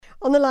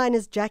On the line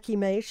is Jackie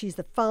May. She's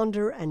the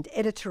founder and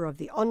editor of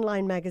the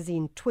online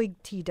magazine Twyg,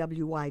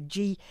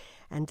 Twyg,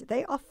 and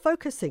they are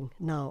focusing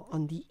now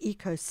on the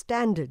eco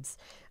standards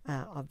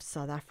of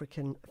South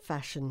African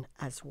fashion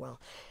as well.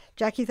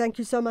 Jackie, thank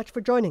you so much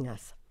for joining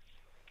us.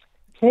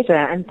 Pleasure,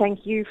 and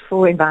thank you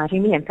for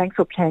inviting me, and thanks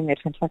for playing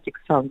that fantastic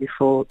song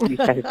before you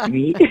chatted to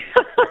me.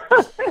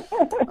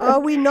 Are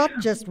we not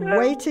just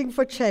waiting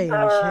for change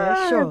here?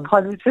 Sure.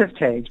 Positive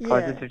change.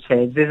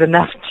 There's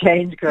enough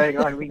change going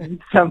on. We need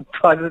some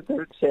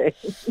positive change.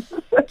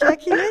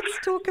 Jackie, let's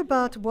talk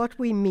about what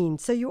we mean.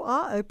 So you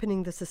are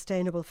opening the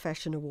Sustainable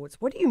Fashion Awards.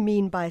 What do you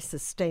mean by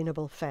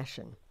sustainable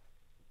fashion?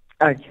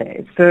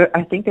 Okay, so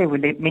I think there were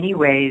many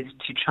ways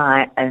to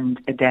try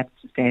and adapt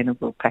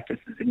sustainable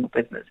practices in your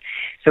business.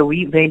 So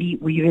we're really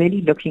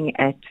looking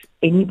at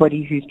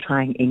anybody who's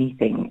trying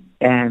anything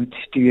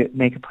to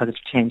make a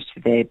positive change to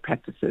their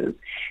practices.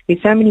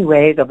 There's so many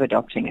ways of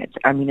adopting it.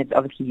 I mean, it's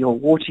obviously your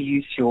water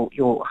use, your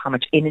how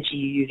much energy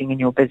you're using in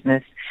your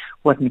business,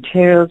 what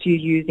materials you're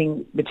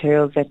using,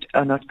 materials that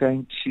are not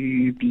going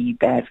to be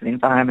bad for the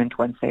environment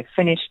once they're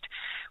finished,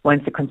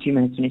 once the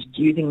consumer has finished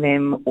using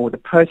them, or the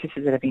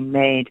processes that have been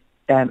made.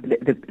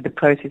 The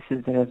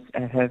processes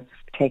that have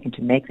taken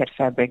to make that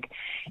fabric.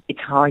 It's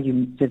how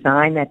you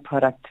design that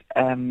product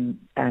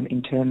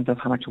in terms of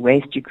how much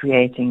waste you're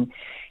creating.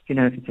 You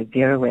know, if it's a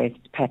zero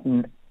waste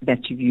pattern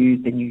that you've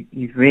used, then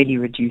you've really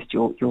reduced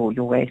your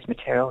waste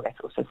material. That's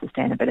also a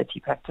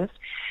sustainability practice.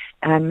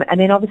 And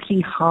then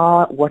obviously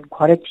what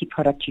quality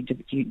product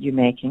you're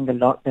making.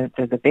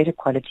 The better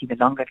quality, the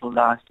longer it will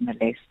last, and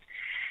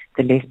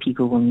the less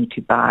people will need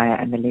to buy,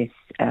 and the less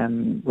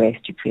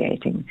waste you're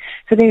creating.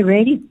 So there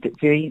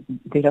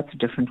are lots of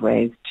different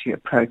ways to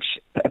approach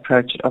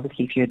it.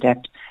 Obviously, if you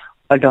adopt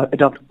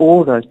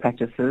all those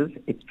practices,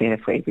 it's better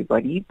for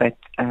everybody. But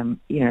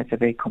it's a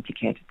very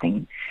complicated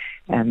thing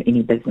in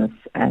a business,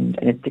 and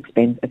it's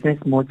expensive.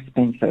 It's more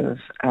expensive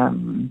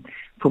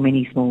for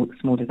many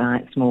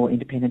small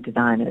independent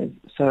designers.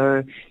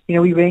 So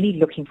we're really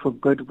looking for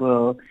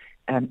goodwill,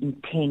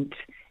 intent,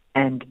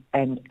 and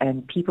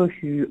people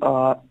who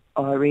are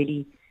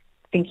really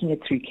thinking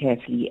it through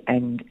carefully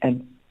and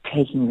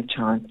taking the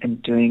chance and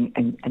doing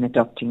and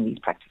adopting these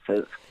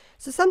practices.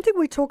 So something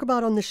we talk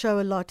about on the show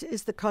a lot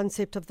is the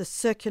concept of the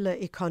circular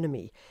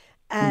economy.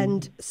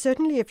 And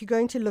certainly if you're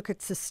going to look at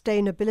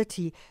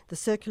sustainability, the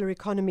circular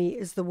economy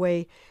is the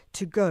way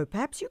to go.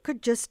 Perhaps you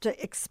could just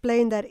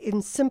explain that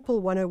in simple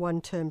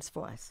 101 terms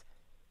for us.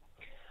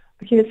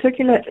 Okay,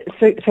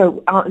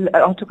 so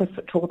I'll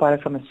talk about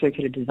it from a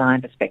circular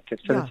design perspective.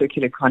 So The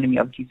circular economy,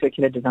 obviously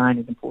circular design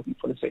is important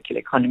for the circular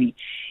economy.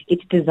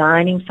 It's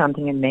designing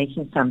something and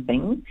making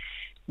something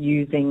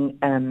using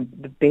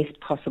the best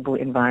possible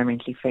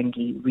environmentally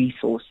friendly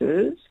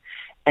resources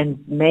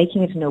and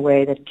making it in a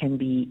way that can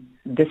be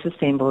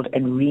disassembled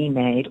and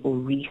remade or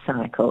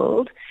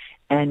recycled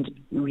and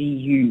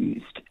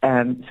reused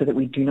so that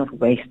we do not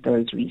waste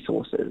those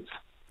resources.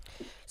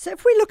 So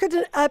if we look at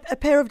a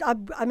pair of,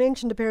 I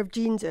mentioned a pair of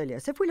jeans earlier.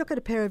 So if we look at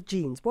a pair of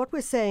jeans, what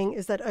we're saying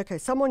is that, okay,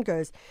 someone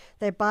goes,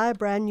 they buy a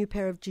brand new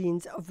pair of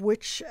jeans of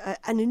which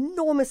an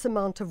enormous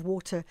amount of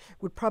water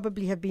would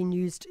probably have been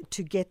used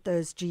to get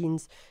those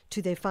jeans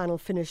to their final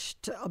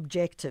finished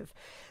objective.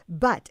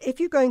 But if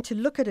you're going to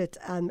look at it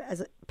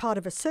as a part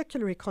of a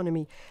circular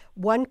economy,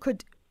 one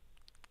could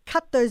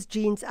cut those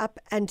jeans up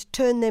and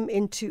turn them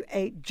into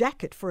a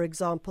jacket, for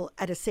example,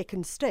 at a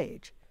second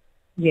stage.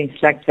 Yes,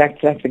 like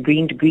the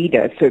green degree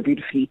does so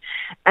beautifully.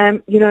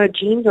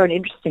 Jeans are an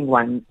interesting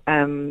one.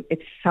 If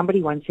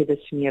somebody once said this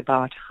to me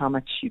about how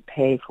much you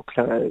pay for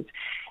clothes,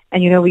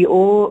 and we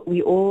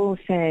all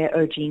say,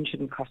 oh, jeans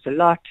shouldn't cost a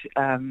lot.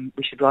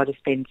 We should rather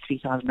spend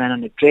 3,000 rand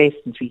on a dress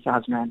than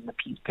 3,000 rand on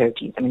a pair of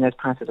jeans. I mean, those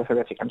prices are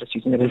horrific. I'm just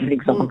using it as an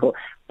example.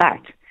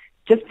 But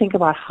just think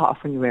about how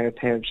often you wear a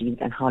pair of jeans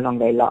and how long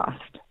they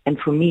last. And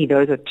for me,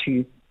 those are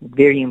two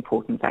very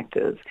important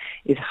factors: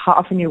 is how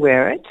often you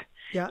wear it.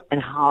 Yeah.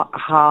 And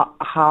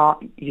how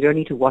you don't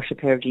need to wash a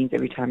pair of jeans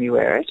every time you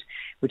wear it,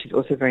 which is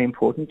also very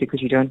important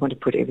because you don't want to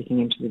put everything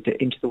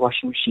into the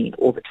washing machine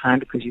all the time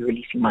because you're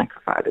releasing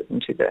microfibers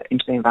into the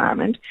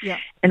environment. Yeah.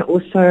 And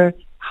also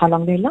how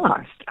long they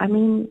last. I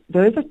mean,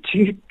 those are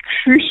two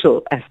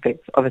crucial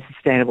aspects of a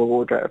sustainable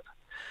wardrobe.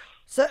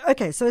 So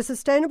a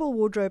sustainable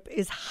wardrobe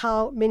is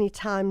how many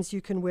times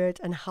you can wear it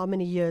and how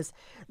many years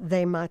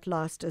they might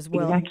last as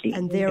well. Exactly.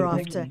 And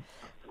thereafter. Exactly.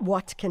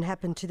 What can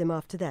happen to them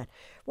after that?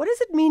 What does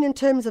it mean in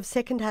terms of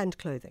second-hand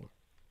clothing?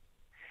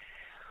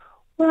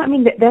 Well, I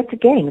mean, that's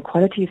again,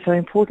 quality is so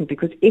important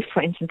because if,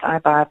 for instance, I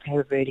buy a pair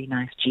of really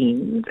nice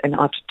jeans and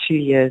after 2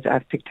 years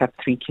I've picked up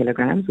 3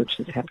 kilograms, which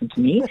has happened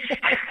to me.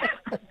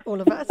 All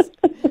of us.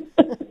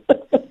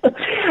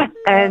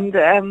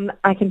 And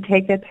I can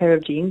take that pair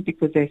of jeans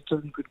because they're still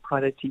in good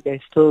quality,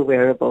 they're still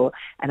wearable,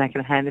 and I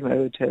can hand them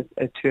over to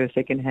a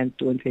second-hand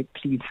store and say,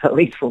 please sell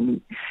these for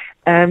me.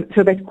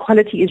 So that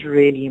quality is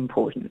really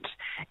important,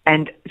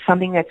 and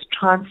something that's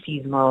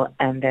trans-seasonal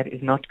and that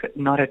is not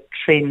a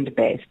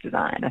trend-based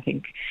design. I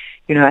think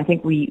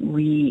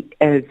we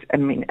as a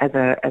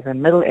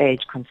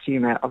middle-aged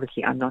consumer,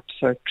 obviously I'm not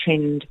so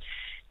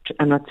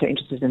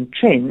interested in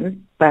trends,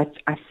 but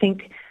I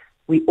think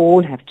we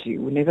all have to,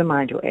 never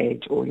mind your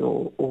age or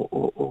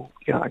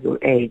your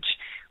age,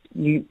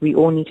 we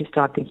all need to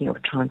start thinking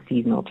of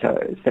trans-seasonal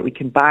clothes, that we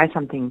can buy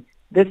something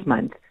this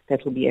month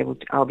that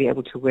I'll be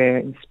able to wear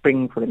in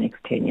spring for the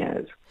next 10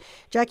 years.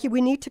 Jackie,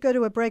 we need to go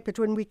to a break, but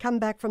when we come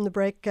back from the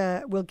break,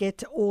 we'll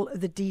get all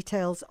the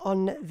details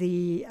on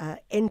the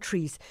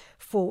entries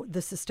for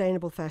the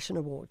Sustainable Fashion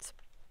Awards.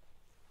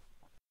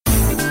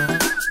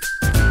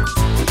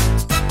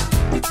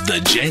 The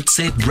Jet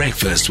Set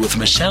Breakfast with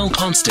Michelle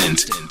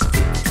Constant.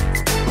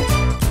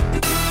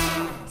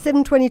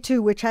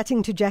 7:22, we're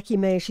chatting to Jackie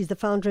May. She's the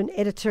founder and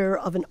editor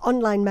of an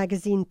online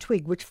magazine,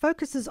 Twyg, which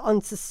focuses on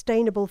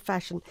sustainable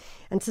fashion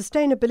and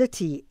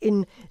sustainability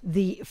in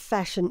the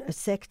fashion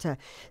sector.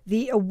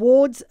 The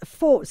awards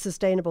for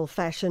sustainable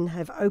fashion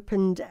have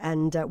opened,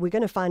 and we're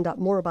going to find out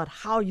more about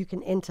how you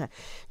can enter.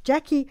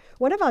 Jackie,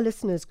 one of our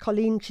listeners,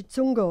 Colleen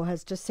Chitsungo,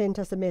 has just sent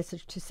us a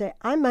message to say,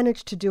 I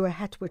managed to do a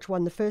hat which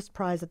won the first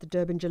prize at the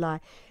Durban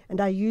July,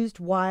 and I used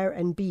wire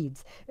and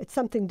beads. It's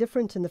something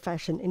different in the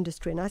fashion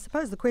industry. And I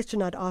suppose the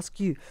question I'd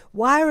ask you,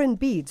 wire and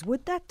beads,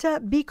 would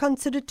that be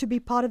considered to be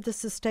part of the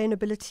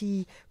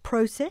sustainability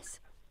process?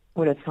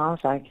 Well, it sounds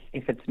like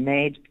if it's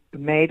made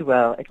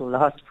well, it'll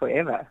last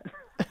forever.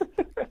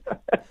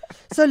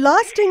 So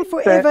lasting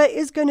forever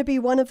is going to be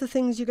one of the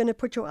things you're going to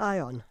put your eye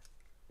on.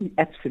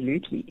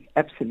 Absolutely.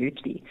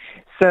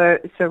 So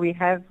we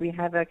have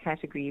a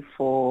category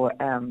for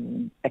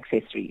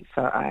accessories.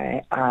 So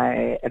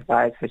I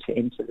advise her to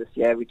enter this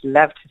year. We'd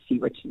love to see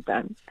what she's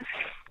done.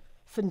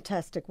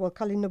 Fantastic. Well,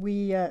 Colleen,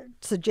 we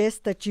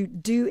suggest that you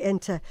do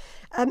enter.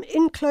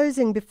 In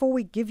closing, before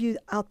we give you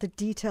out the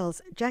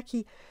details,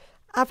 Jackie,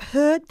 I've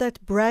heard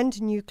that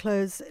brand new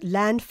clothes,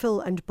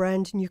 landfill and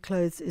brand new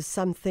clothes is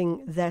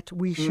something that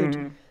we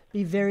should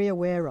be very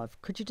aware of.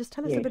 Could you just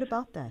tell us a bit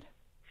about that?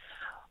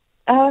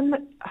 I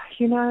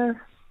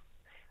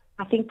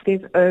think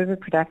there's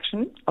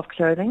overproduction of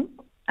clothing,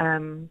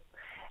 and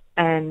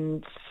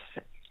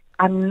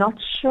I'm not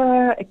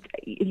sure.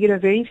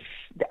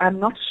 I'm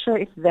not sure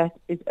if that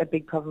is a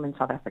big problem in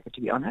South Africa,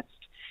 to be honest.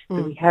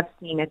 So we have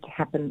seen it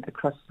happen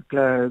across the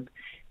globe.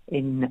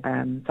 In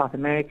South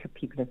America,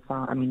 people have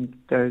found.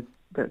 Those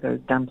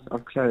dumps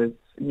of clothes,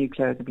 new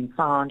clothes, have been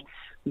found.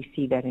 We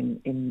see that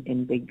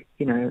in big,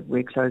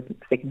 where clothes,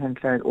 secondhand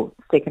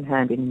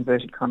in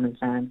inverted commas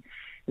land.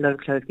 A lot of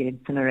clothes get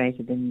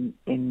incinerated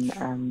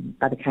in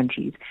other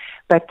countries,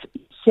 but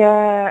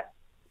here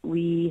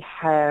we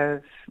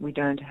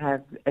don't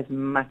have as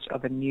much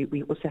of a new.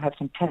 We also have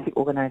fantastic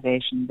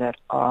organizations that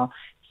are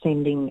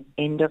sending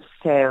end of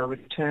sale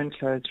return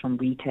clothes from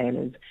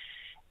retailers,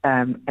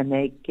 and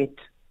they get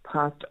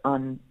passed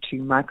on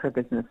to micro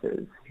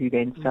businesses who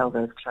then sell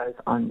those clothes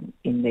on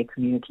in their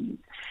communities.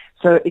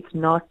 So it's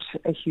not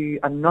a huge.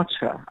 I'm not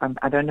sure.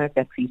 I don't know if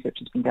that research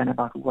has been done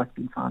about what's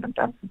been found and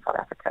done in South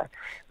Africa.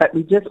 But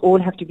we just all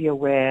have to be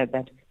aware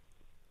that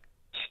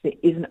there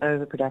is an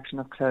overproduction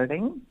of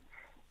clothing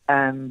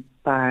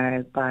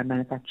by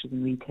manufacturers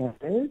and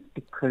retailers,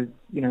 because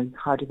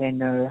how do they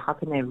know? How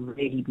can they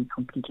really be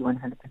completely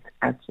 100%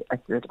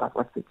 accurate about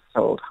what gets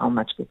sold, how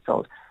much gets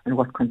sold, and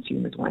what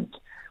consumers want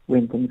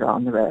when things are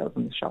on the rails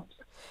in the shops?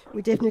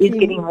 We definitely it's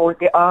getting more.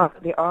 There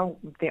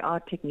are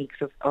techniques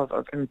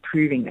of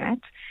improving that,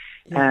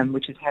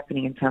 which is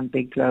happening in some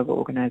big global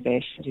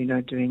organizations.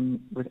 Doing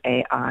with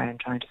AI and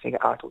trying to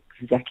figure out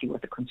exactly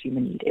what the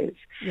consumer need is.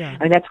 Yeah.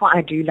 And that's why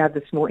I do love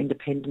the small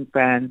independent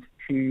brands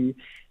who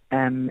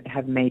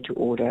have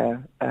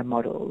made-to-order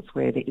models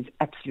where there is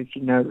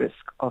absolutely no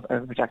risk of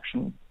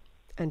overproduction.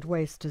 And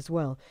waste as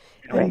well.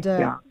 And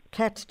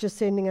Kat just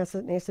sending us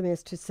an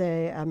SMS to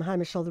say, hi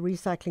Michelle, the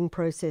recycling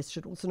process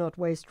should also not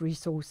waste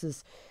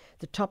resources.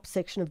 The top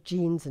section of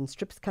jeans and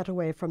strips cut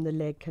away from the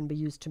leg can be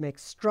used to make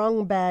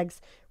strong bags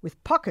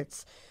with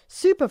pockets.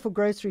 Super for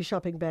grocery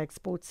shopping bags,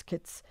 sports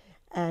kits,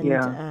 and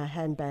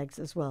handbags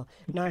as well.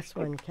 Nice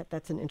one, Kat.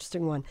 That's an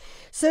interesting one.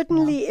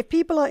 Certainly, if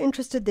people are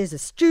interested, there's a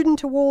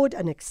student award,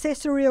 an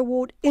accessory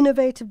award,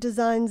 innovative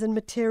designs and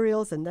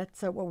materials, and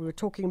that's what we were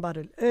talking about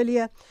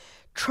earlier.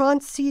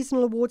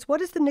 Trans-seasonal awards.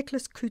 What is the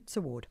Nicholas Coutts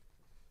Award?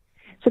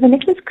 So the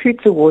Nicholas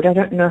Coutts Award, I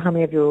don't know how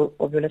many of your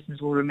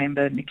listeners will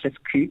remember Nicholas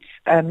Coutts.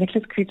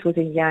 Nicholas Coutts was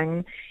a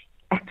young,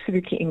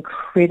 absolutely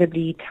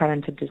incredibly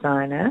talented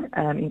designer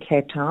in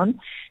Cape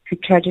Town who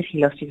tragically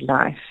lost his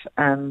life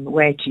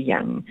way too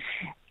young.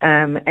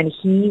 And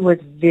he was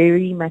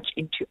very much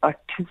into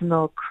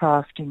artisanal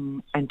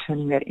crafting and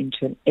turning that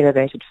into an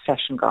elevated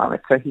fashion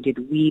garment. So he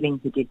did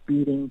weaving, he did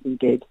beading, he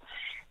did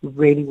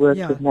really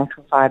worked with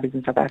natural fibers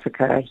in South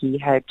Africa. He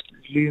had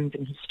looms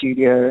in his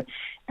studio,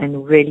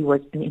 and really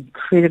was an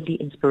incredibly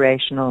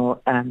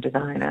inspirational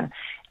designer.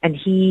 And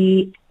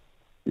he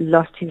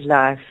lost his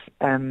life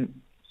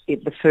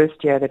the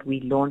first year that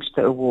we launched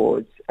the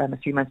awards, a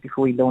few months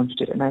before we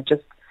launched it. And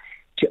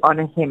to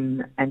honor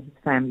him and his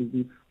family,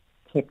 we've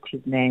kept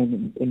his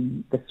name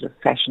in the sort of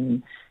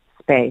fashion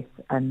space.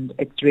 And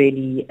it's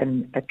really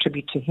a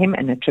tribute to him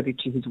and a tribute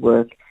to his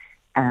work.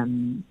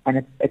 And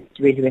it's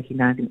really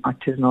recognizing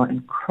artisanal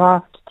and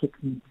craft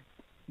techniques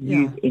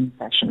used in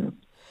fashion.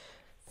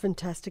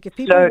 Fantastic. If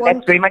people want...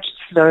 That's very much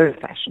slow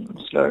fashion.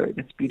 Slow.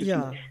 That's beautiful.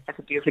 Yeah. That's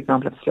a beautiful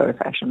example of slow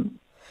fashion.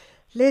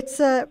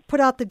 Let's put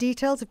out the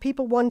details. If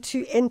people want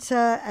to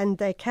enter, and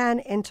they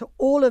can enter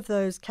all of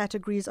those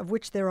categories, of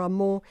which there are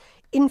more: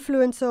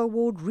 Influencer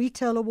Award,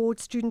 Retail Award,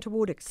 Student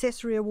Award,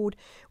 Accessory Award,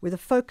 with a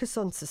focus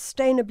on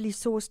sustainably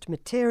sourced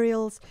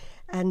materials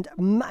and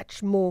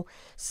much more.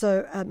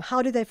 So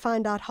how do they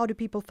find out? How do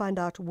people find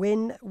out?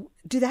 When?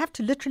 Do they have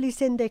to literally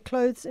send their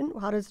clothes in?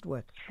 How does it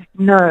work?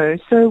 No.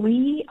 So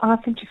we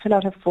asked them to fill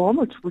out a form,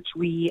 which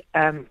we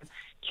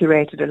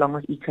curated along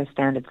with Eco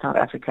Standard South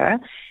Africa.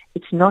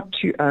 It's not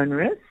too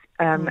onerous,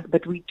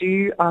 but we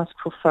do ask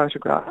for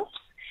photographs,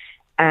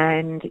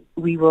 and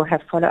we will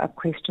have follow-up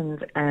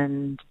questions,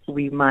 and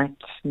we might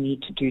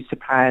need to do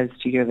surprise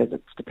studio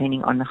visits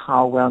depending on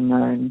how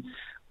well-known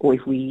or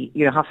if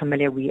how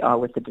familiar we are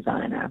with the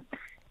designer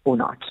or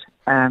not,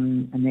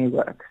 and their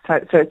work. So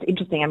it's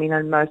interesting. I mean,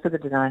 and most of the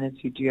designers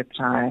who do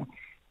apply,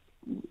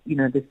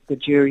 the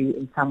jury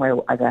in some way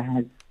or other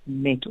has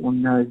met or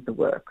knows the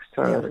work.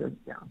 So,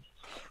 yeah.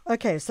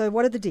 Okay, so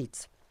what are the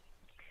deets?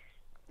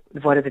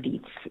 What are the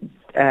deets?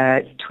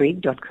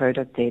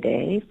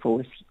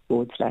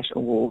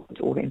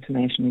 Twyg.co.za/awards. All the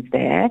information is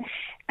there.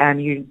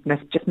 You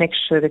must just make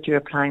sure that you're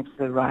applying for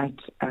the right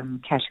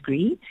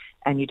category,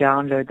 and you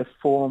download the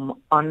form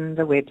from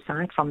the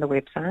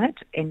website,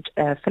 and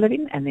fill it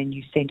in, and then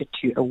you send it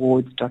to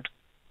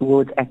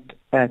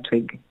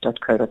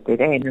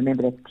awards@twyg.co.za. And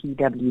remember, that's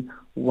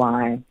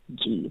TWYG.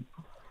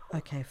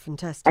 Okay,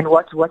 fantastic. And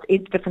what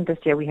is different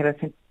this year, we have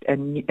a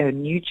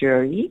new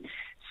jury.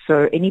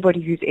 So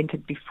anybody who's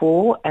entered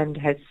before and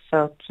has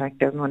felt like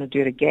doesn't want to do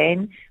it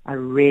again, I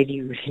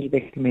really, really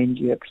recommend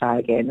you apply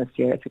again this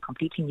year. It's a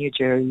completely new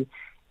jury,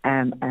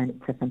 and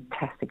it's a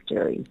fantastic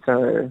jury.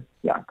 So,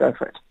 yeah, go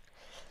for it.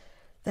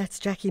 That's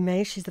Jackie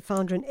May. She's the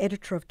founder and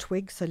editor of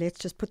Twyg. So let's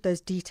just put those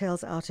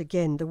details out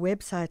again. The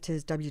website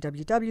is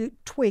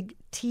www.twyg,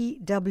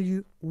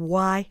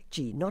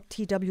 T-W-Y-G, not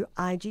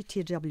T-W-I-G,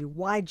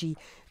 T-W-Y-G.co.za.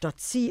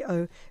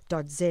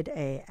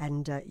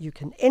 And you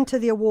can enter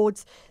the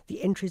awards.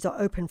 The entries are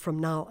open from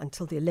now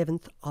until the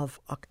 11th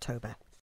of October.